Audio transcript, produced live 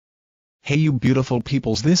Hey you beautiful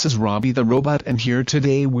peoples, this is Robbie the Robot, and here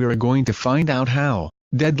today we're going to find out how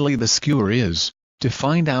deadly the skewer is. To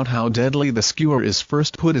find out how deadly the skewer is,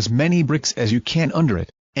 first put as many bricks as you can under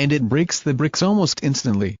it, and it breaks the bricks almost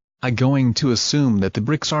instantly. I'm going to assume that the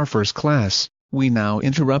bricks are first class. We now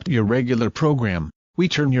interrupt your regular program. We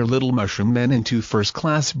turn your little mushroom men into first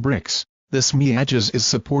class bricks. This Miages is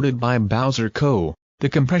supported by Bowser Co. The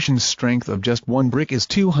compression strength of just one brick is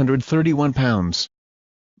 231 pounds.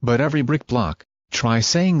 But every brick block, try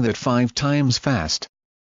saying that 5 times fast.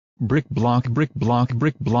 Brick block, brick block,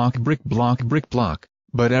 brick block, brick block, brick block.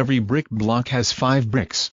 But every brick block has 5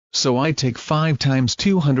 bricks, so I take 5 times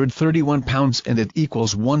 231 pounds and it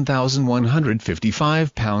equals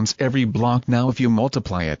 1,155 pounds every block. Now if you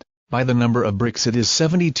multiply it by the number of bricks, it is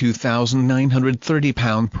 72,930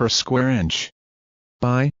 pounds per square inch.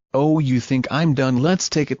 Oh, you think I'm done? Let's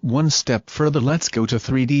take it one step further. Let's go to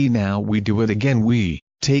 3D now. We do it again. We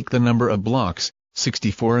take the number of blocks,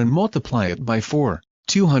 64, and multiply it by 4,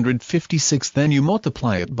 256. Then you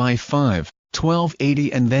multiply it by 5,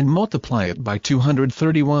 1280, and then multiply it by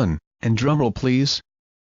 231, and drumroll please.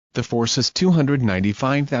 The force is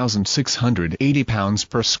 295,680 pounds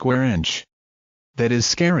per square inch. That is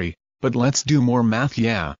scary, but let's do more math.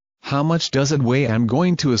 Yeah. How much does it weigh? I'm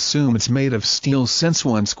going to assume it's made of steel, since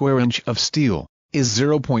 1 square inch of steel is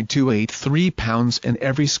 0.283 pounds and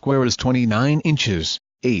every square is 29 inches,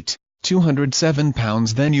 207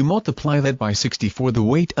 pounds. Then you multiply that by 64. The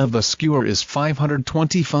weight of the skewer is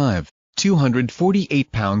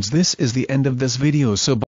 248 pounds. This is the end of this video, so